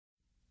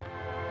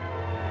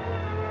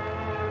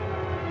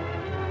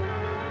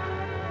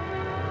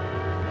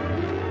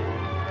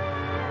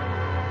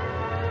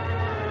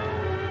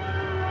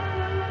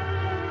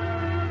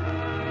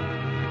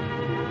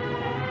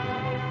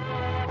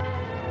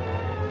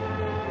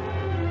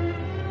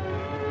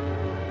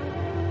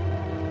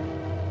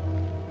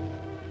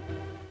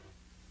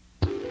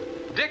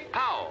Dick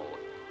Powell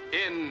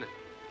in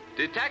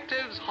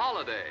Detective's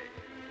Holiday.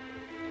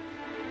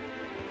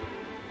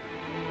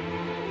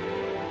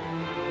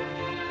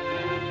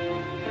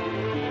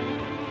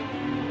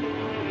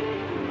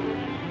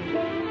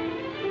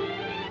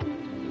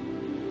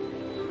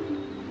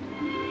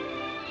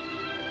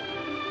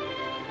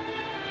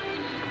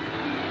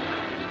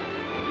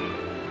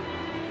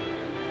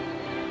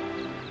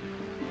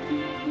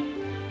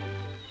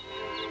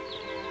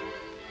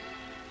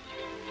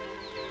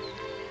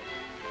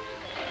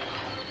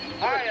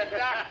 Hiya,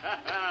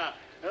 Doc.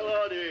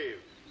 Hello, Dave.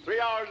 3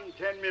 hours and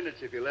 10 minutes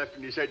if you left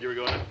when you said you were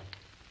going.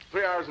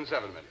 3 hours and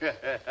 7 minutes.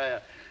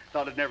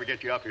 Thought I'd never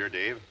get you up here,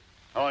 Dave.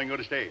 How long you going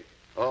to stay?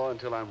 Oh,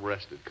 until I'm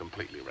rested,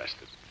 completely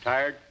rested.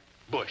 Tired?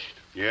 Bushed.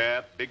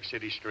 Yeah, big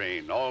city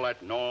strain. All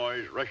that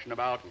noise, rushing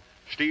about, and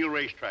steel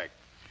racetrack.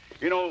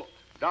 You know,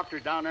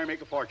 doctors down there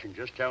make a fortune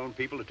just telling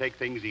people to take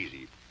things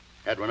easy.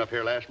 Had one up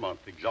here last month,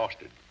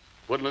 exhausted.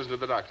 Wouldn't listen to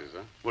the doctors,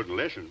 huh? Wouldn't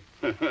listen.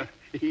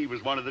 He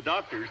was one of the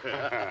doctors.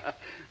 I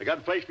got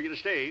a place for you to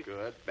stay.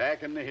 Good.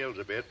 Back in the hills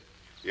a bit.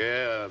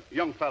 Yeah, a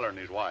young feller and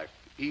his wife.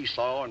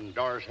 Esau and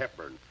Doris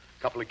Hepburn.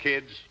 Couple of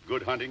kids,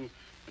 good hunting,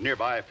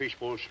 nearby a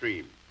fishbowl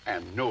stream.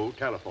 And no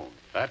telephone.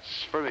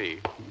 That's for me.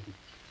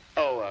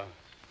 What'd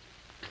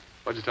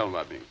you tell them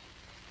about me?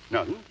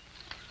 Nothing.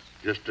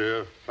 Just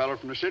a feller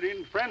from the city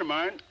and a friend of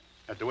mine.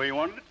 That the way you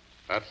wanted it?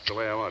 That's the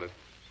way I want it.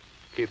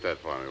 Keep that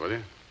for me, will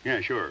you? Yeah,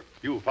 sure.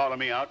 You follow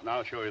me out and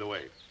I'll show you the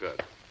way.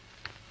 Good.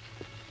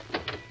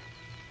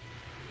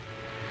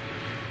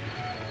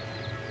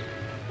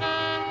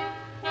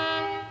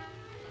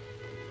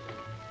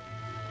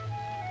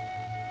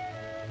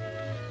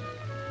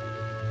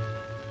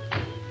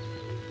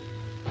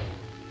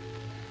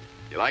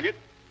 You like it?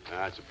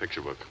 It's a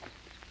picture book.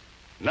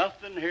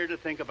 Nothing here to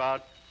think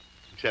about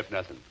except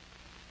nothing.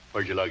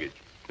 Where's your luggage?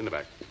 In the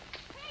back.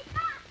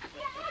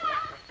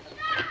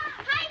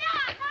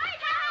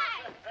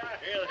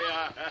 Here they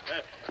are.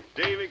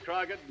 Davy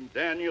Crockett and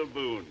Daniel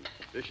Boone.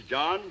 This is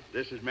John.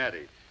 This is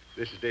Mattie.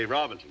 This is Dave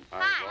Robinson.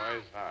 Hi,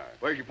 boys. Hi.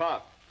 Where's your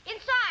pop?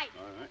 Inside.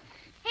 All right.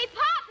 Hey,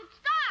 Pop, it's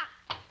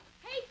Doc.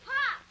 Hey,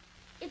 Pop,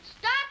 it's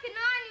Doc and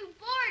our new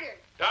boarder.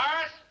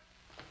 Doris?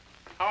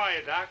 How are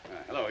you, Doc?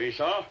 Hello,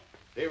 Esau.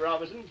 Dave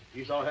Robinson,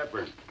 Esau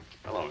Hepburn.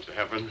 Hello, Mr.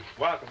 Hepburn.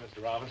 Welcome,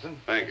 Mr. Robinson.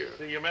 Thank you.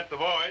 See, you met the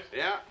boys.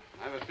 Yeah,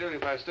 I have a feeling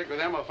if I stick with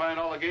them, I'll find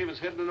all the game is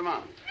hidden in the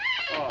mountains.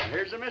 Oh,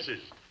 here's the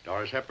missus.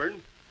 Doris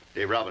Hepburn,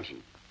 Dave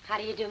Robinson. How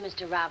do you do,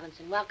 Mr.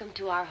 Robinson? Welcome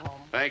to our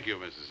home. Thank you,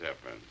 Mrs.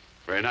 Hepburn.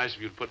 Very nice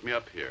of you to put me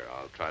up here.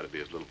 I'll try to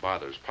be as little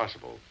bother as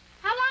possible.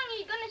 How long are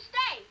you going to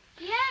stay?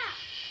 Yeah.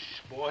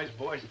 Shh,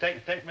 boys,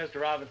 take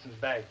Mr. Robinson's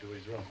bag to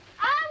his room.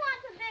 I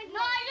want the big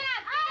one.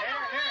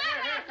 No,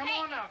 Here, come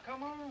on now,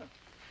 come on.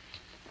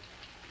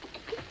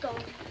 Keep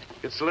going.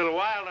 It's a little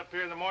wild up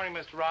here in the morning,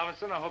 Mr.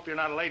 Robinson. I hope you're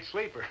not a late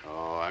sleeper.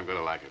 Oh, I'm going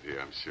to like it here,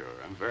 I'm sure.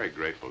 I'm very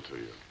grateful to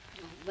you.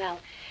 Well,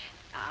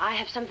 I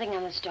have something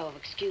on the stove.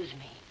 Excuse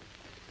me.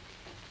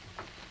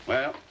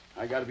 Well,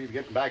 I got to be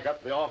getting back up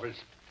to the office.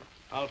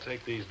 I'll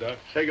take these, Doc.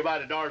 Say goodbye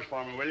to Doris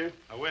for me, will you?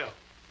 I will.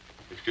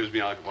 Excuse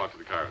me, I'll walk to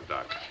the car with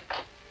Doc.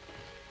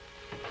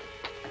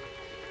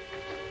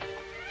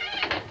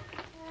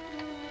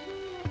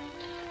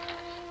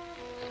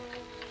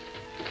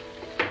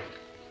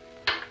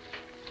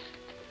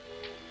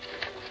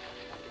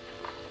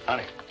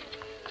 Honey.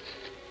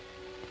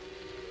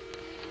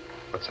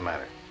 What's the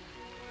matter?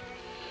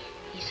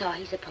 Esau,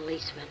 he's a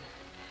policeman.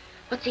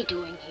 What's he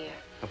doing here?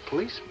 A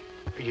policeman?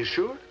 Are you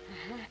sure?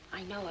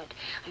 I know it.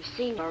 I've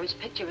seen Laurie's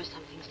picture or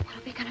something. So what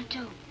are we going to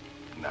do?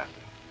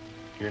 Nothing.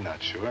 You're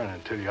not sure, and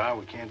until you are,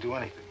 we can't do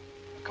anything.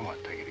 Come on,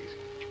 take it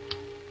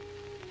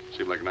easy.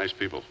 Seem like nice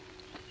people.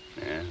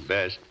 Yeah,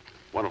 best.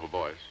 Wonderful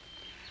boys.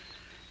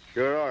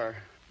 Sure are.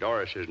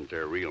 Doris isn't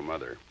their real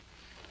mother.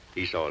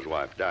 Esau's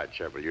wife died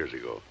several years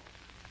ago.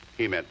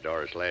 He met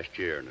Doris last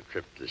year on a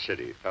trip to the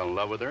city. Fell in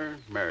love with her,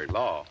 married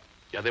law.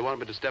 Yeah, they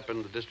wanted me to step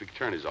into the district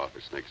attorney's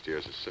office next year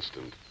as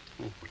assistant.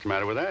 What's the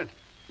matter with that?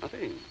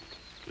 Nothing.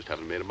 Just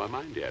haven't made up my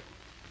mind yet.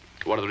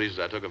 One of the reasons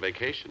I took a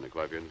vacation to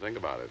go up here and think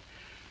about it.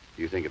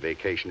 You think a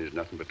vacation is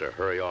nothing but to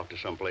hurry off to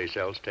someplace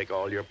else, take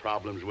all your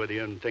problems with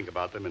you, and think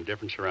about them in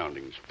different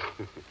surroundings.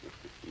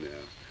 Yeah.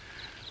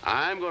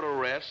 I'm going to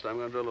rest. I'm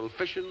going to do a little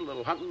fishing, a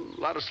little hunting,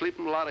 a lot of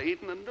sleeping, a lot of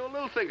eating, and do a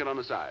little thinking on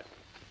the side.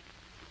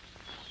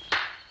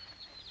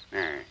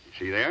 There, you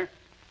see there?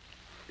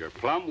 You're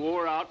plumb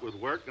wore out with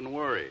work and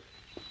worry.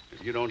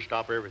 If you don't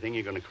stop everything,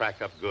 you're going to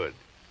crack up good.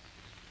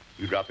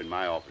 You drop in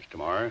my office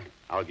tomorrow.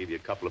 I'll give you a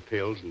couple of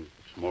pills and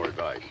some more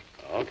advice.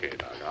 Okay,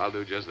 Doc. I'll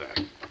do just that.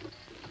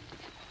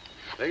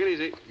 Take it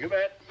easy. You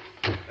bet.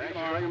 Thanks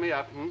for bringing me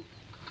up.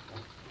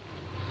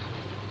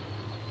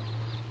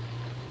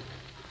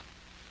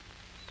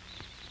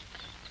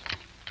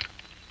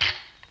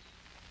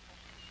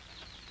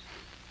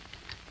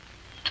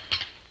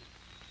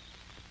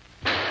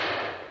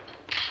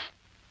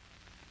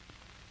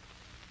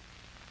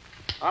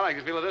 I like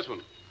the feel of this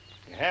one.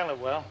 You handle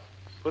it well.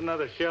 Put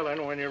another shell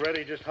in. When you're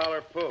ready, just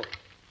holler pull.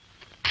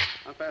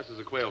 How fast does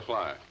a quail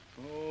fly?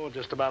 Oh,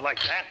 just about like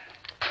that.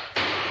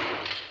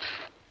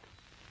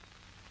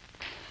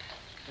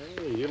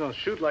 Hey, you don't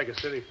shoot like a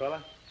city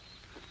fella.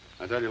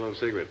 I'll tell you a little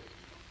secret.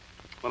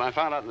 When I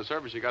found out in the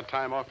service you got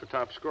time off for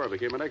top score, I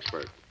became an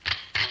expert.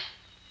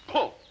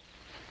 Pull.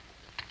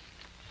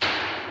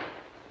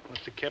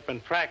 Must have kept in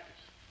practice.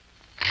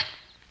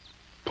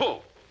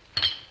 Pull.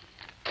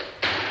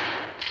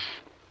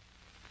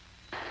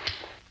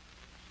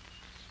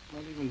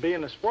 Not even be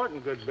in the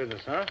sporting goods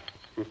business, huh?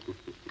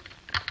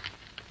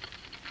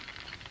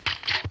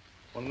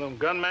 One of them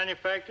gun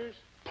manufacturers?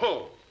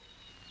 Pull.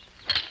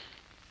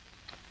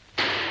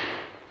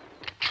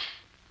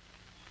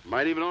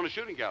 Might even own a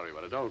shooting gallery,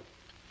 but I don't.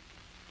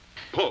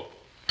 Pull.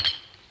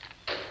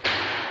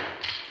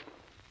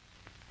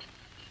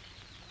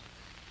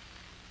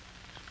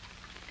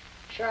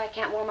 Sure I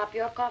can't warm up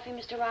your coffee,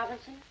 Mr.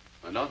 Robinson?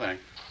 No,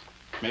 thanks.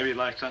 Maybe you'd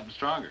like something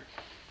stronger.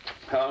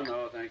 Oh,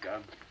 no, thank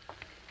God.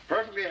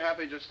 Perfectly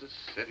happy just to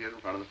sit here in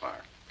front of the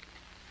fire.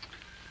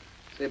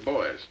 Say,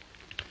 boys,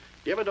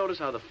 you ever notice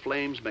how the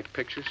flames make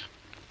pictures?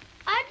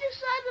 I just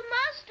saw the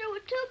monster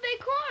with 2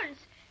 big horns.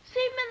 See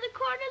him in the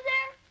corner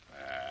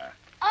there?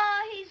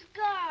 Oh, he's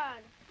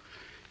gone.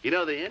 You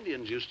know, the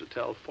Indians used to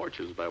tell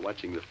fortunes by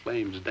watching the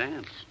flames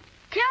dance.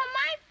 Tell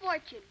my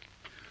fortune.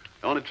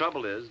 The only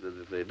trouble is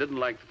that if they didn't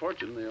like the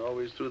fortune, they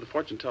always threw the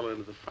fortune teller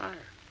into the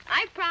fire.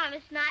 I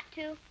promise not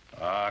to.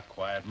 Ah,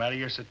 quiet, Mattie.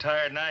 You're so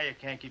tired now you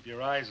can't keep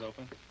your eyes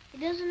open. He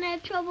doesn't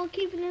have trouble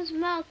keeping his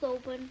mouth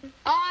open.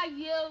 Are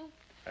you?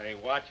 Hey,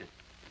 watch it.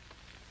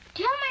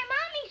 Tell my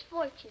mommy's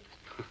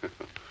fortune.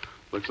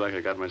 Looks like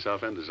I got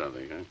myself into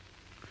something, huh?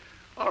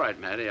 All right,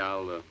 Mattie,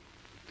 I'll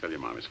tell you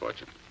Mommy's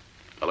fortune.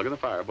 Now look at the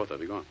fire. Both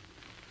of you gone.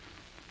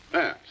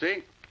 There,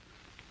 see?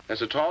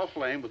 There's a tall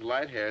flame with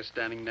light hair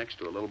standing next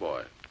to a little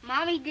boy.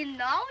 Mommy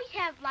didn't always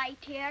have light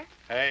hair.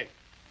 Hey.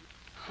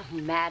 Oh,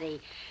 Mattie,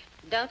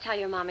 don't tell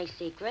your mommy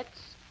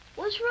secrets.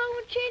 What's wrong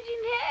with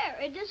changing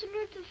hair? It doesn't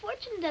hurt the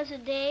fortune, does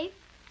it, Dave?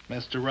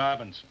 Mr.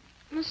 Robinson.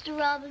 Mr.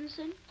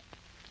 Robinson?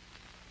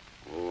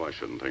 Oh, I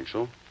shouldn't think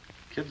so.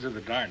 Kids are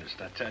the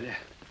darndest, I tell you.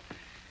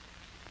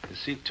 You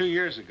see, 2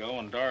 years ago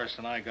when Doris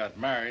and I got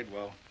married,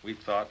 well, we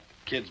thought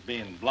kids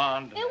being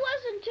blonde... It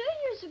wasn't 2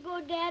 years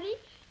ago, Daddy.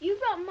 You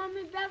brought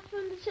Mommy back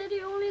from the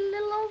city only a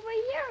little over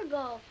a year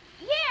ago.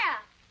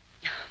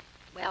 Yeah.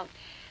 Well,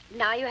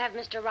 now you have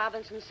Mr.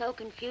 Robinson so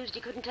confused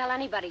he couldn't tell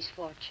anybody's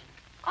fortune.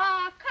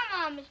 Oh,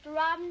 come on, Mr.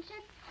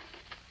 Robinson.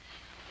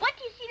 What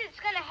do you see that's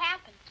going to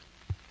happen?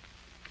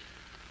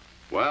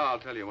 Well, I'll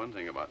tell you one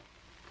thing about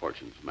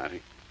fortunes,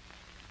 Mattie.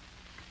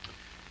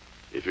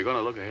 If you're going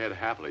to look ahead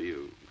happily,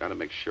 you've got to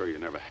make sure you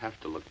never have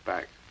to look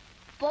back.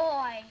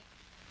 Boy,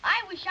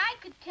 I wish I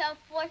could tell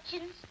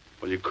fortunes.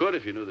 Well, you could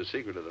if you knew the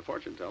secret of the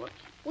fortune teller.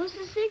 What's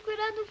the secret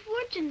of the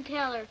fortune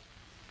teller?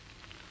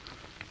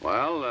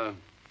 Well,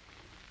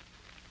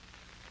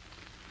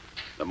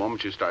 the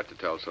moment you start to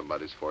tell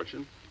somebody's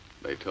fortune,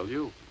 they tell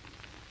you.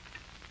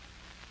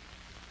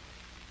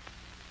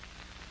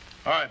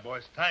 All right,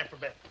 boys, time for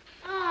bed.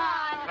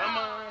 Oh, Come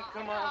on,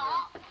 come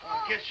on.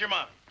 Kiss your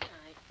mom. Good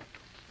night.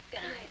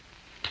 Good night.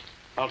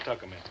 I'll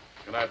tuck him in.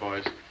 Good night,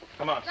 boys.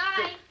 Come on.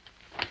 Bye.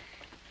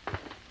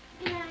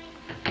 Good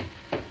night.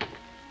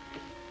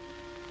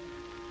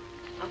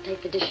 I'll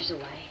take the dishes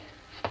away.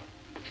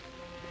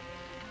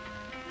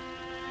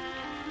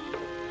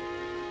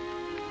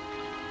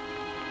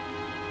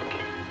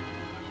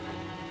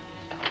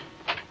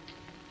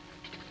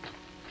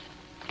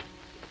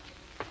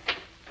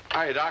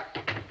 Hi, Doc.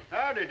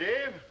 Howdy,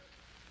 Dave.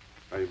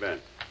 How you been?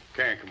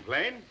 Can't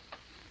complain.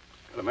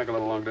 Gotta make a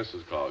little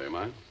long-distance call, you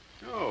mind?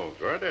 Oh,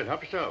 go right ahead.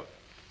 Help yourself.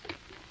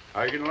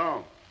 How you getting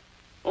along?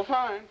 Oh,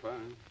 fine,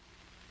 fine.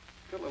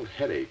 Got a little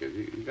headache.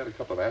 You got a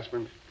couple of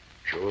aspirins?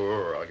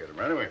 Sure, I'll get them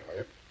right away for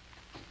you.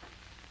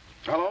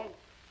 Hello?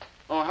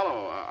 Oh,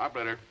 hello,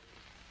 operator.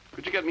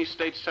 Could you get me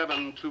State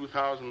 7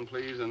 2000,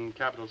 please, in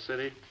Capital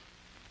City?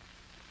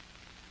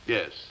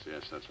 Yes,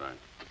 that's right.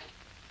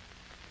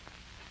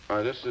 All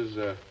right, this is,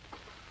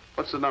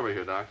 what's the number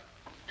here, Doc?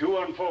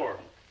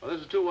 214. Oh,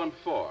 this is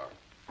 214.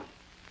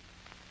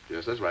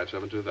 Yes, that's right,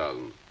 7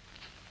 2000.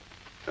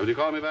 Have you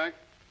called me back?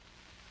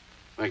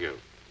 Thank you.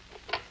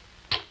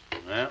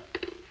 Well,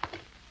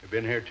 you've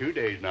been here 2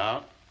 days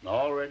now, and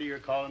already you're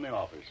calling the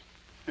office.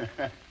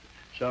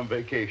 Some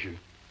vacation.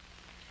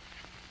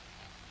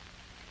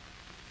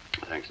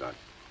 Thanks, Doc.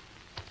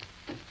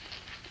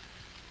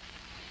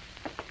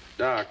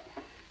 Doc.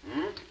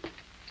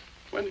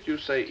 When did you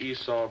say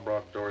Esau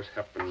brought Doris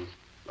Hepburn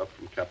up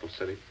from Capital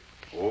City?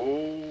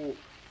 Oh,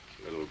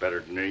 a little better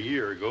than a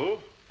year ago.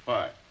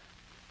 Why?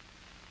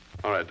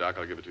 All right, Doc,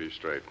 I'll give it to you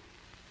straight.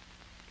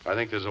 I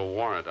think there's a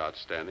warrant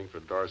outstanding for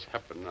Doris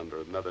Hepburn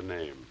under another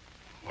name.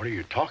 What are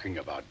you talking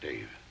about,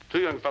 Dave? 2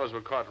 young fellows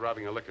were caught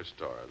robbing a liquor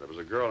store. There was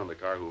a girl in the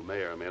car who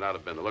may or may not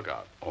have been the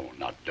lookout. Oh,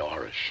 not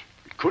Doris.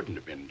 It couldn't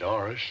have been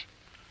Doris.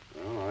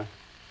 Well, I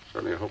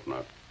certainly hope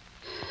not.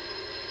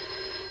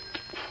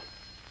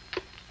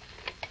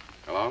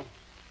 Hello?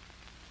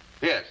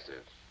 Yes.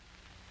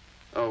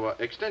 Oh,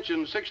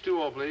 extension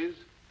 620, please.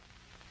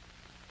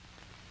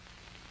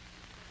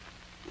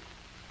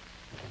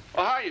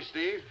 Oh, how are you,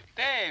 Steve?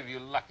 Dave, you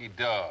lucky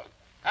dog.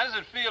 How does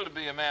it feel to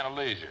be a man of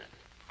leisure?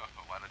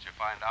 why don't you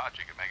find out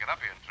you can make it up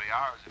here in 3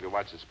 hours if you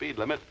watch the speed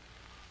limit?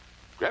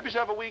 Grab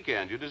yourself a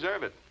weekend. You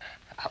deserve it.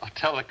 I'll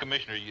tell the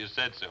commissioner you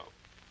said so.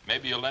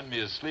 Maybe you'll lend me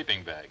a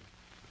sleeping bag.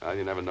 Well,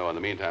 you never know. In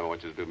the meantime, I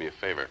want you to do me a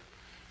favor.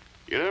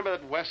 You remember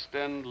that West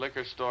End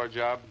liquor store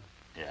job?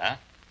 Yeah?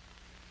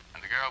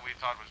 And the girl we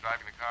thought was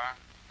driving the car?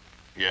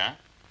 Yeah?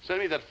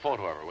 Send me that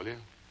photo of her, will you?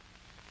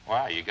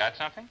 Why, you got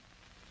something?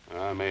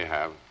 I may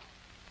have.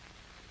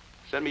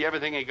 Send me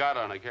everything he got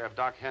on her, care of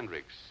Doc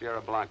Hendricks,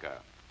 Sierra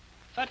Blanca.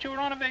 Thought you were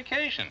on a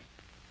vacation.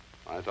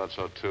 I thought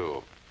so,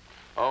 too.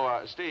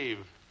 Oh, Steve,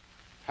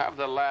 have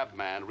the lab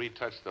man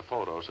retouch the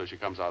photo so she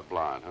comes out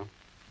blonde, huh?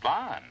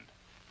 Blonde?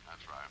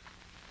 That's right.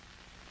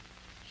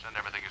 Send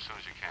everything as soon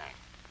as you can.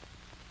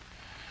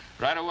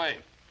 Right away.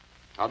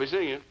 I'll be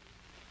seeing you.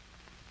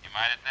 You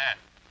might at that.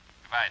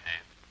 Goodbye,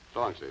 Dave. So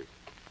long, Steve.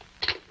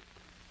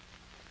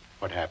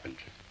 What happens?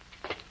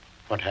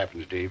 What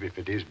happens, Dave, if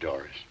it is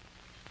Doris?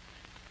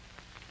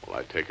 Well,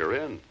 I take her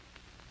in.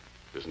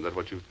 Isn't that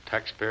what you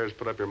taxpayers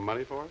put up your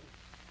money for?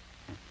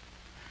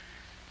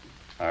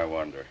 I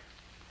wonder.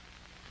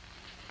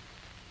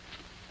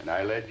 And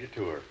I led you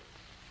to her.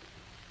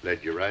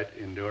 Led you right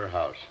into her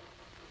house.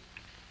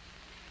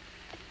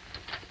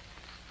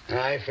 And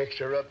I fixed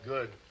her up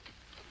good.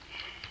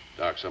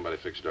 Doc, somebody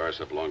fixed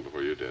Doris up long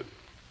before you did.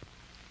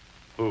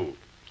 Who?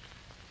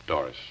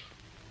 Doris.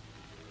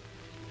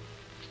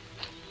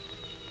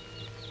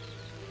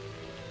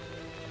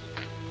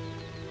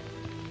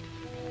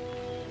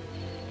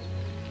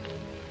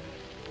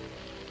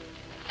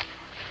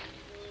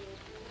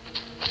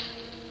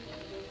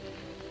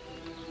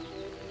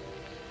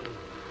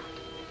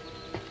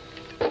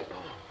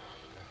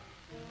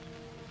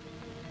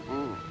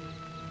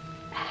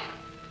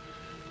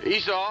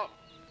 Esau.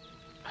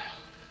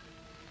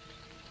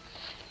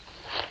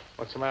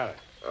 What's the matter?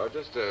 Oh,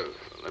 just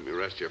let me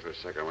rest here for a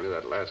second. When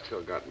that last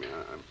hill got me,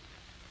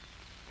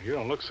 You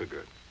don't look so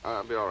good.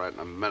 I'll be all right in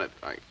a minute,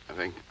 I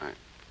think.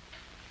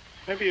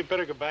 Maybe you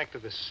better go back to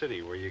the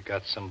city where you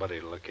got somebody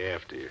to look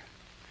after you.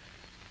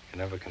 You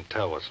never can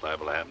tell what's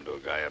liable to happen to a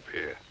guy up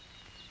here.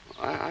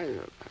 I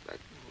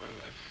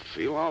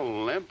feel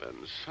all limp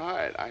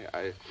inside.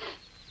 I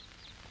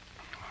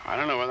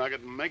don't know whether I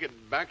could make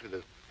it back to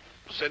the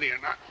city or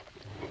not.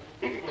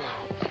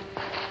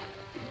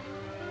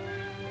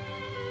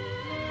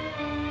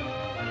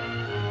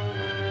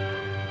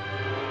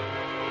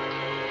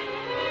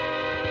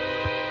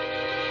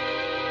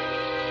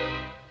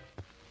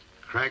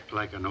 Cracked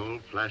like an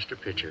old plaster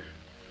pitcher.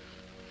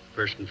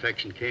 First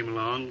infection came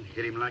along,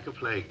 hit him like a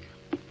plague.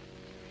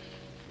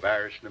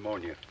 Virus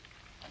pneumonia.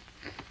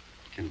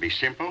 Can be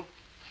simple,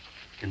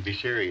 can be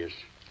serious.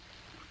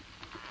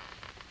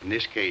 In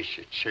this case,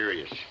 it's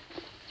serious.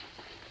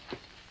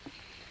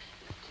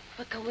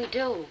 What can we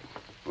do?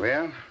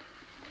 Well,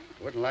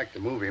 wouldn't like to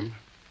move him.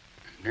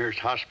 Nearest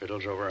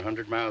hospital's over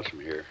 100 miles from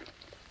here.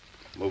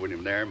 Moving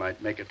him there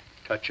might make it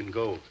touch and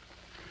go.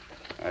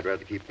 I'd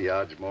rather keep the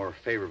odds more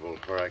favorable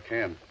where I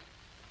can.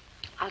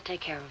 I'll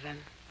take care of him.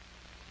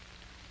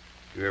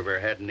 You ever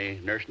had any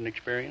nursing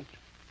experience?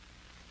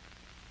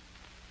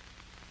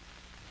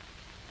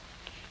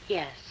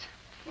 Yes.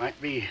 Might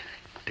be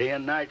day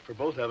and night for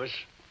both of us.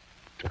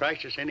 It's a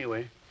crisis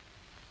anyway.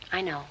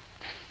 I know.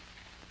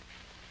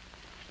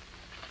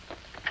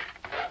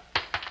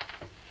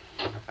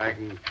 I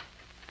can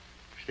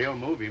still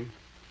move him.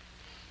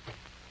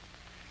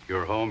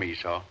 You're home,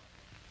 Esau.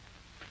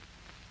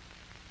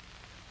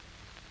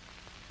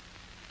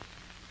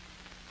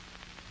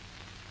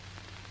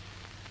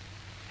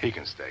 He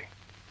can stay.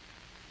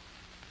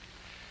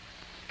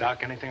 Doc,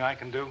 anything I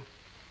can do?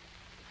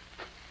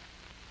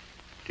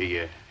 Do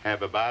you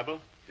have a Bible?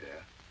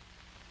 Yeah.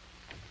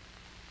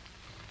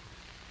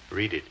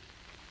 Read it.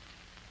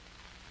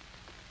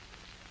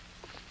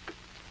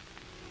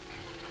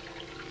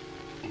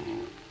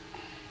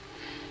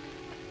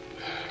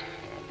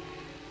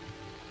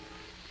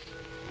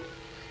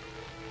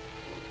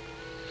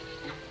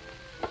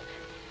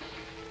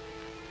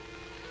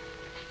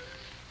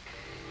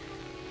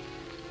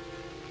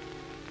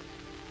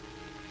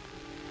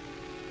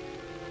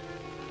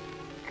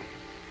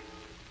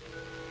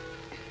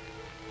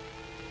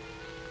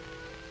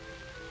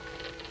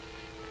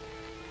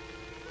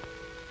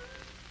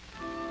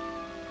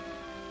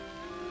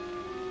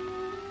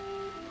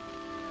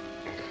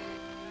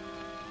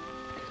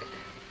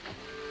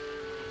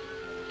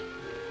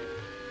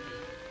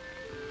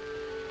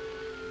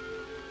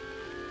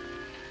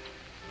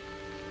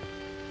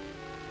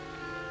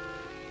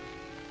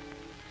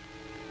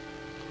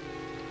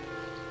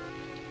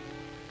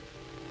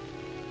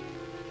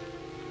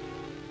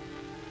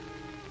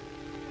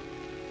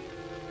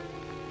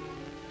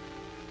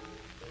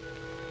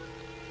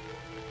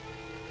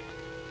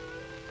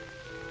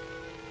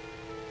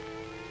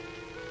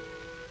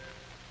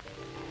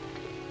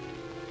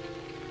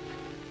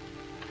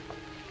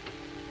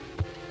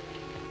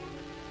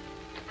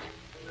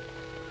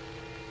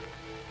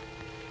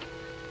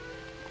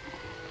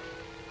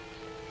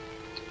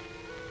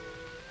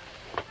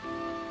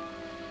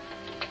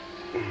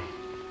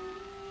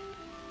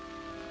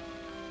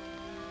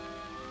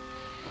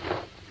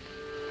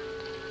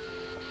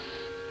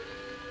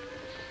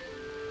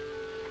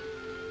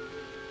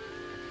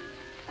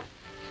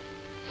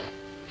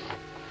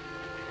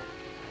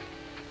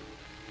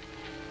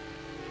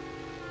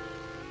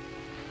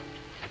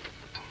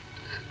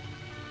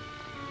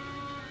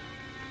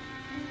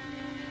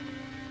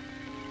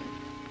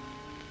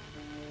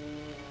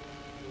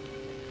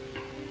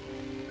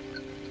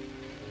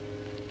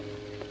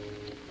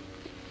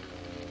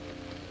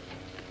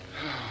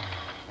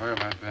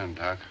 been,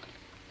 Doc?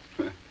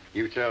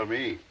 You tell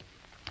me.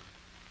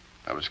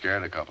 I was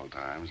scared a couple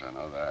times, I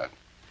know that.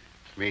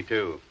 Me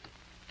too.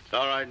 It's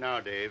all right now,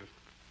 Dave.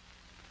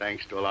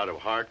 Thanks to a lot of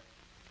heart,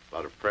 a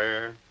lot of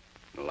prayer,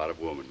 and a lot of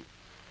woman.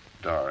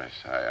 Doris,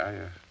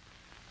 I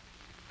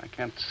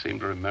can't seem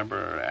to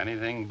remember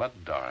anything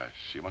but Doris.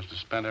 She must have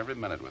spent every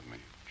minute with me.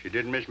 She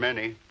didn't miss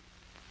many.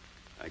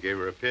 I gave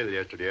her a pill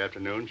yesterday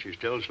afternoon. She's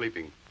still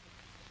sleeping.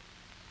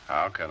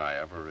 How can I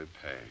ever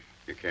repay?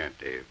 You can't,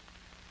 Dave.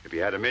 If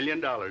you had $1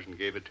 million and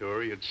gave it to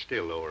her, you'd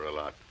still owe her a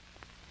lot.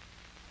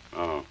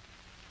 Oh,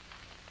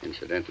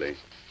 incidentally,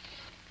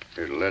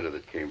 here's a letter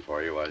that came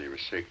for you while you were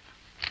sick.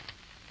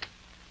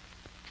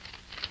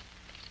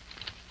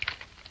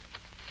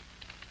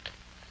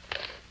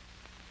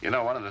 You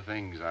know, one of the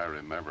things I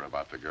remember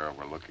about the girl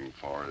we're looking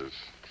for is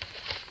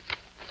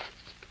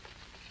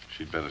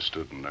she'd been a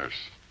student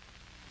nurse.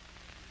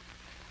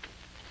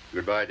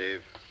 Goodbye,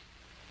 Dave.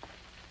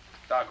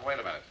 Doc, wait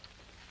a minute.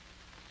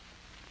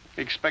 What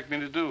do you expect me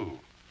to do?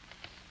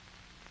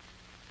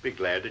 Be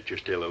glad that you're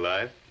still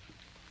alive.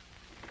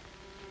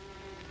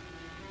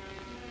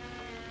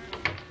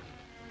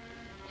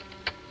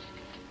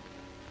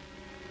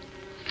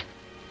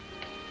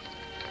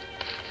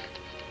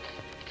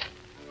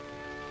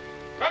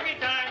 Cookie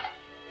time!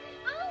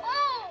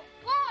 Oh,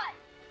 boy!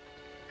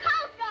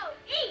 Cocoa!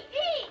 Eat!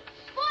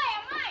 Boy,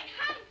 am I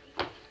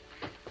hungry!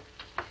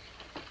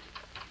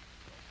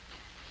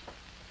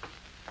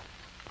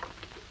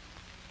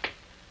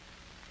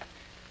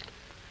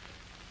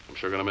 I'm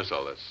sure gonna miss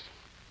all this.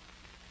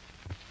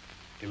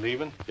 You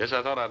leaving? Yes,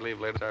 I thought I'd leave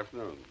late this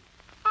afternoon.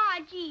 Aw,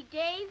 gee,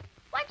 Dave.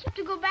 What'd you have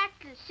to go back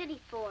to the city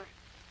for?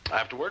 I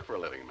have to work for a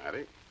living,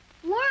 Mattie.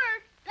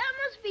 Work? That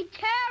must be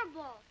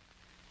terrible.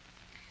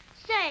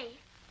 Say,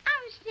 I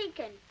was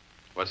thinking,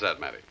 What's that,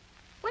 Mattie?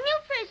 when you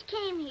first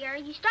came here,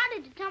 you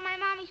started to tell my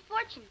mommy's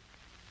fortune,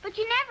 but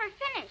you never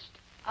finished.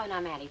 Oh,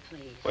 now, Mattie,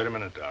 please. Wait a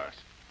minute, Doris.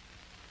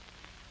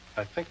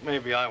 I think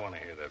maybe I want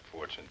to hear that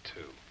fortune,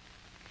 too.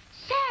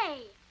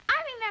 Say, I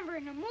remember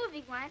in a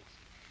movie once,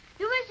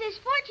 there was this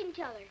fortune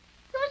teller.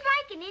 He was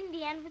like an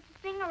Indian with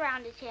a thing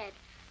around his head,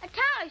 a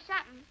towel or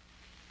something.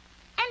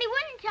 And he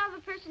wouldn't tell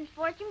the person's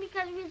fortune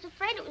because he was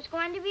afraid it was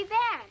going to be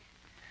bad.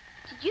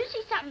 Did you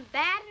see something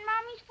bad in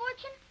Mommy's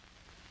fortune?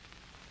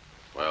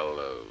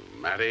 Well,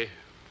 Mattie,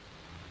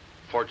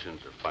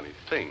 fortunes are funny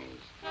things.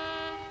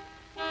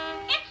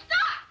 It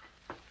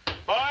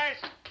stopped! Boys!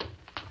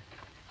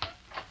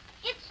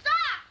 It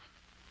stopped!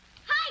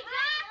 Hi,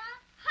 Doc!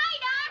 Hi,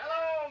 Doc!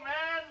 Hello,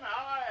 man.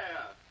 How are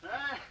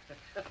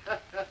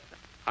you?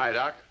 Hi,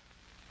 Doc.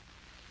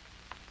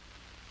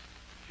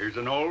 Here's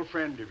an old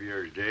friend of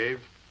yours, Dave.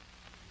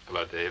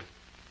 Hello, Dave.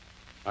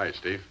 Hi,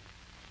 Steve.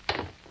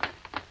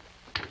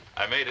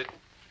 I made it.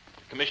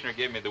 The commissioner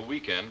gave me the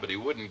weekend, but he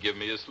wouldn't give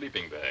me a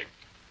sleeping bag.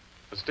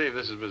 Steve,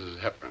 this is Mrs.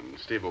 Hepburn,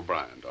 Steve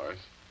O'Brien, Doris.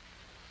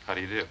 How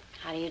do you do?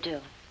 How do you do?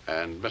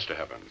 And Mr.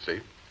 Hepburn, see?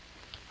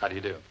 How do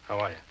you do? How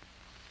are you?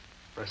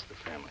 Rest of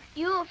the family.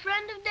 You a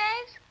friend of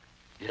Dave's?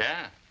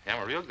 Yeah,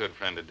 I'm a real good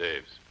friend of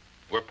Dave's.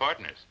 We're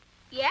partners.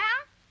 Yeah?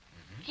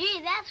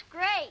 Gee, that's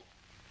great.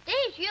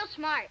 Dave's real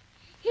smart.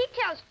 He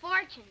tells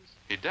fortunes.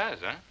 He does,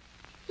 huh?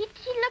 He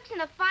looks in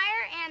the fire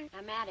and...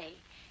 Now, Mattie,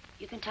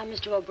 you can tell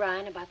Mr.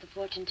 O'Brien about the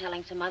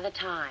fortune-telling some other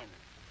time.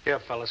 Yeah,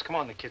 fellas, come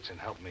on in the kitchen.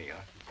 Help me,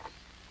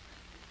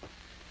 huh?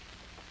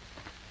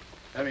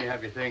 Let me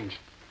have your things.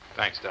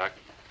 Thanks, Doc.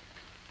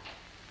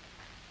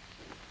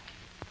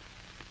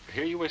 I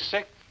hear you were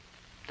sick.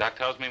 Doc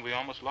tells me we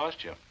almost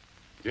lost you.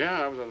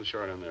 Yeah, I was on the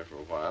short end there for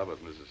a while, but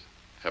Mrs.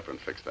 Hepburn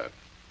fixed that.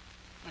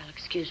 Well,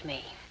 excuse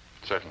me.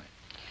 Certainly.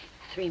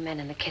 3 men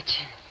in the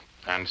kitchen.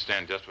 I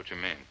understand just what you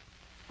mean.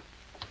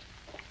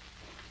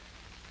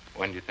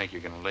 When do you think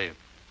you're going to leave?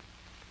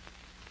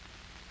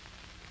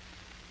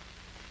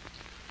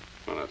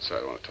 Come on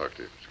outside. I want to talk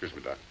to you. Excuse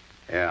me, Doc.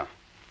 Yeah.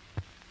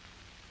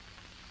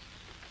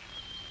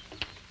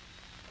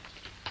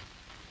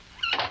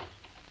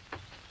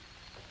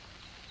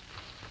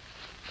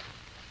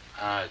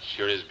 Ah, it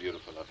sure is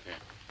beautiful up here.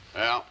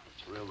 Yeah,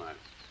 it's real nice.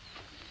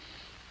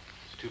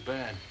 Too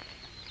bad.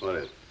 What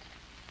is?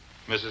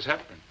 Mrs.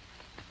 Hepburn.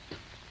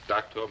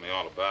 Doc told me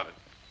all about it.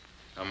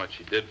 How much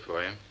she did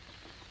for you.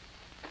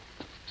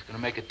 It's going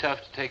to make it tough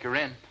to take her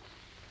in.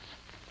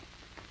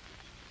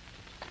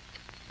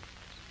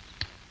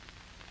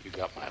 You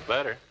got my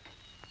letter.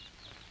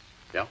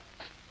 Yeah?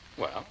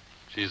 Well,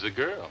 she's a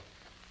girl.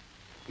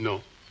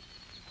 No.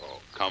 Oh,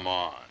 come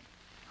on.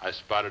 I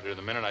spotted her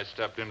the minute I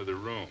stepped into the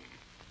room.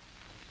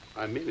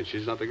 I mean it.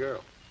 She's not the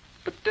girl.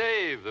 But,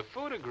 Dave, the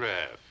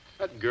photograph.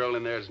 That girl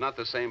in there is not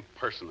the same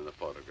person in the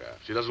photograph.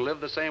 She doesn't live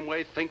the same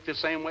way, think the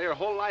same way. Her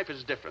whole life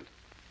is different.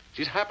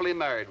 She's happily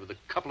married with a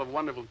couple of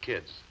wonderful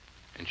kids.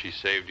 And she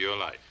saved your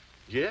life.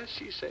 Yes,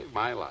 she saved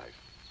my life.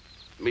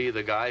 Me,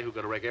 the guy who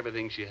could wreck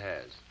everything she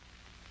has.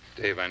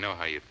 Dave, I know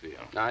how you feel.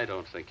 I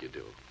don't think you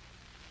do.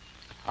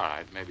 All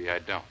right, maybe I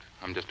don't.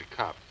 I'm just a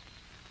cop.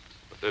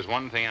 But there's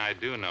one thing I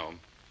do know.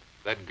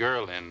 That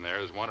girl in there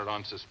is wanted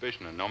on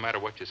suspicion, and no matter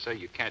what you say,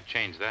 you can't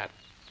change that.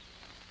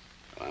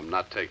 I'm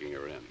not taking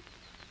her in.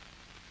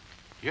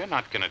 You're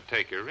not going to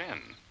take her in.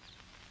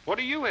 What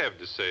do you have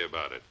to say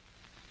about it?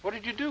 What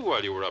did you do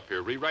while you were up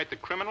here? Rewrite the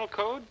criminal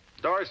code?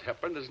 Doris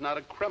Hepburn is not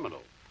a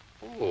criminal.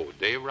 Oh,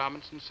 Dave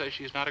Robinson says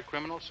she's not a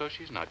criminal, so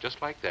she's not.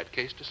 Just like that.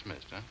 Case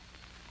dismissed, huh?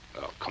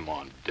 Oh, come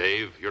on,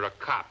 Dave. You're a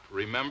cop,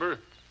 remember?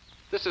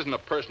 This isn't a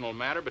personal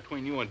matter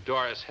between you and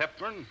Doris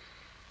Hepburn.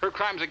 Her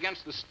crime's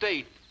against the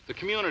state, the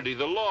community,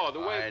 the law, the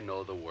way... I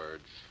know the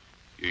words.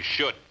 You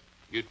should.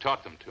 You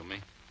taught them to me.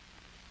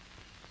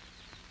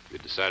 You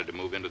decided to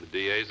move into the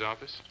DA's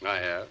office? I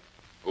have.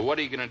 Well, what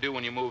are you going to do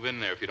when you move in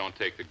there if you don't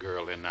take the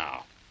girl in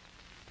now?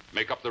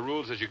 Make up the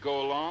rules as you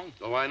go along?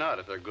 Oh, why not,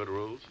 if they're good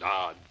rules?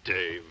 Ah,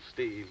 Dave.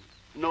 Steve,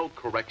 no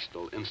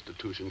correctional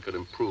institution could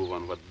improve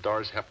on what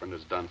Doris Hepburn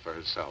has done for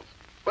herself.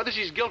 Whether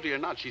she's guilty or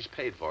not, she's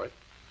paid for it.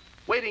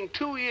 Waiting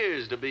 2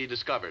 years to be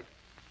discovered.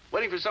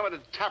 Waiting for someone to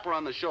tap her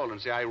on the shoulder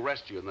and say, I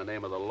arrest you in the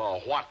name of the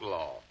law. What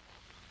law?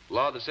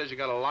 Law that says you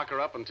got to lock her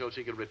up until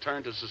she can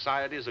return to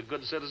society as a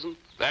good citizen?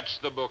 That's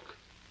the book.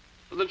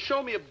 Well, then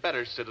show me a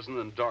better citizen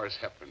than Doris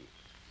Hepburn.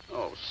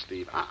 Oh,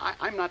 Steve,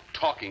 I'm not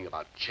talking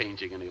about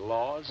changing any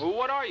laws. Well,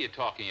 what are you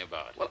talking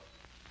about? Well,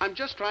 I'm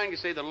just trying to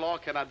say the law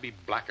cannot be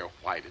black or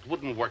white. It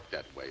wouldn't work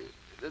that way.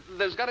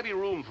 There's got to be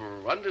room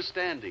for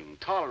understanding,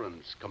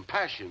 tolerance,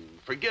 compassion,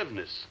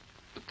 forgiveness.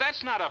 But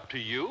that's not up to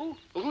you.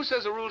 Well, who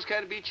says the rules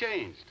can't be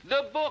changed?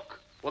 The book.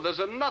 Well, there's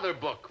another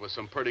book with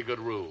some pretty good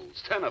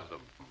rules. 10 of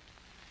them.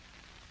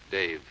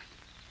 Dave,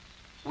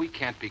 we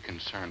can't be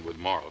concerned with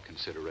moral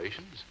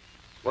considerations.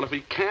 Well, if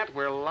we can't,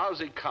 we're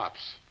lousy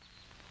cops.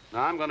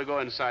 Now, I'm going to go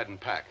inside and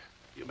pack.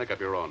 You make up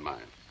your own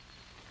mind.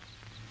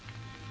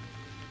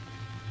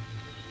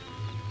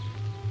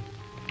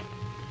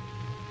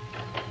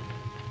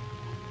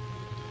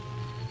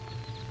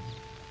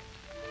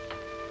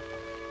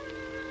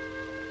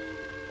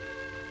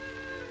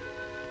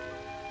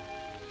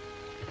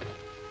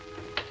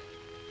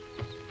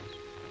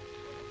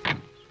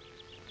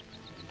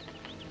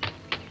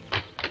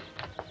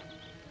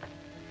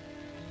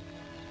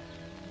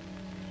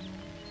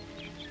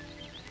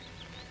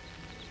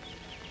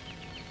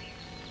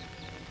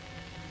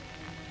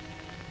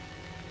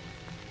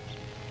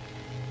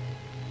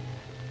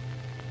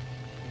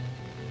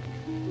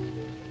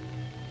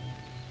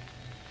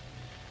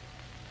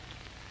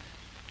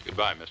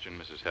 Goodbye, Mr. and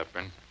Mrs.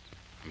 Hepburn.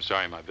 I'm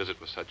sorry my visit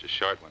was such a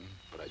short one,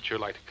 but I'd sure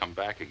like to come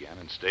back again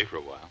and stay for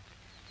a while.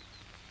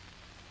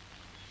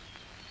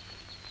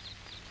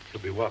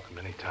 You'll be welcome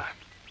any time.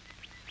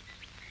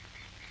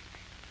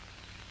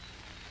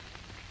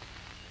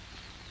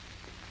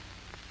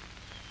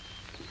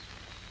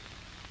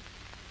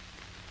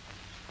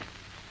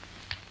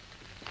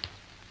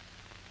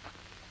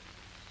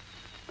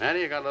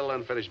 Mattie, I got a little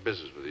unfinished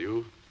business with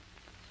you.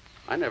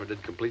 I never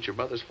did complete your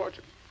mother's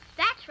fortune.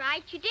 That's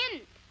right, you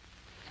didn't.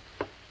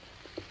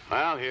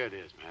 Well, here it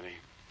is, Mattie.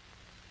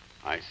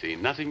 I see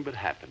nothing but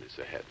happiness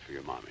ahead for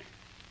your mommy.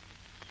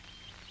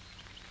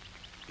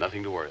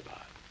 Nothing to worry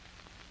about.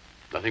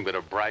 Nothing but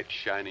a bright,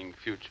 shining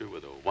future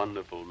with a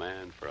wonderful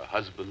man for a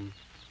husband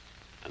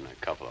and a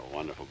couple of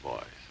wonderful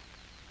boys.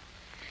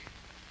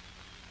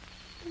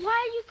 Why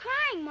are you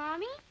crying,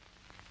 Mommy?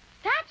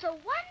 That's a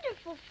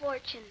wonderful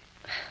fortune.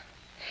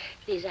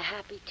 These are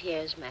happy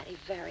tears, Mattie.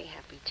 Very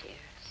happy tears.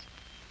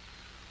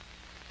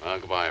 Well,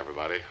 goodbye,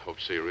 everybody. Hope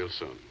to see you real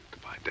soon.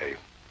 Goodbye, Dave.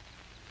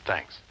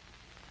 Thanks.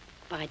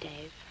 Bye,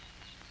 Dave.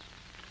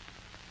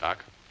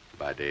 Doc?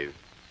 Bye, Dave.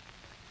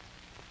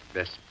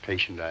 Best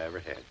patient I ever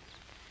had.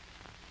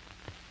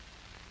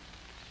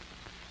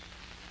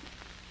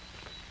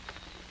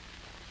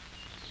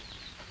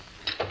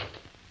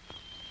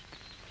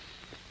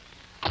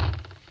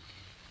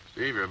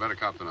 Steve, you're a better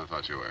cop than I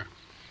thought you were.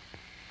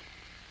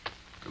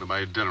 Gonna buy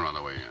you dinner on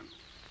the way in.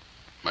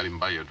 Might even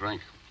buy you a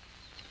drink.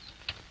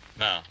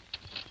 No.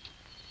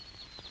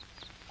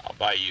 I'll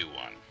buy you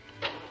one.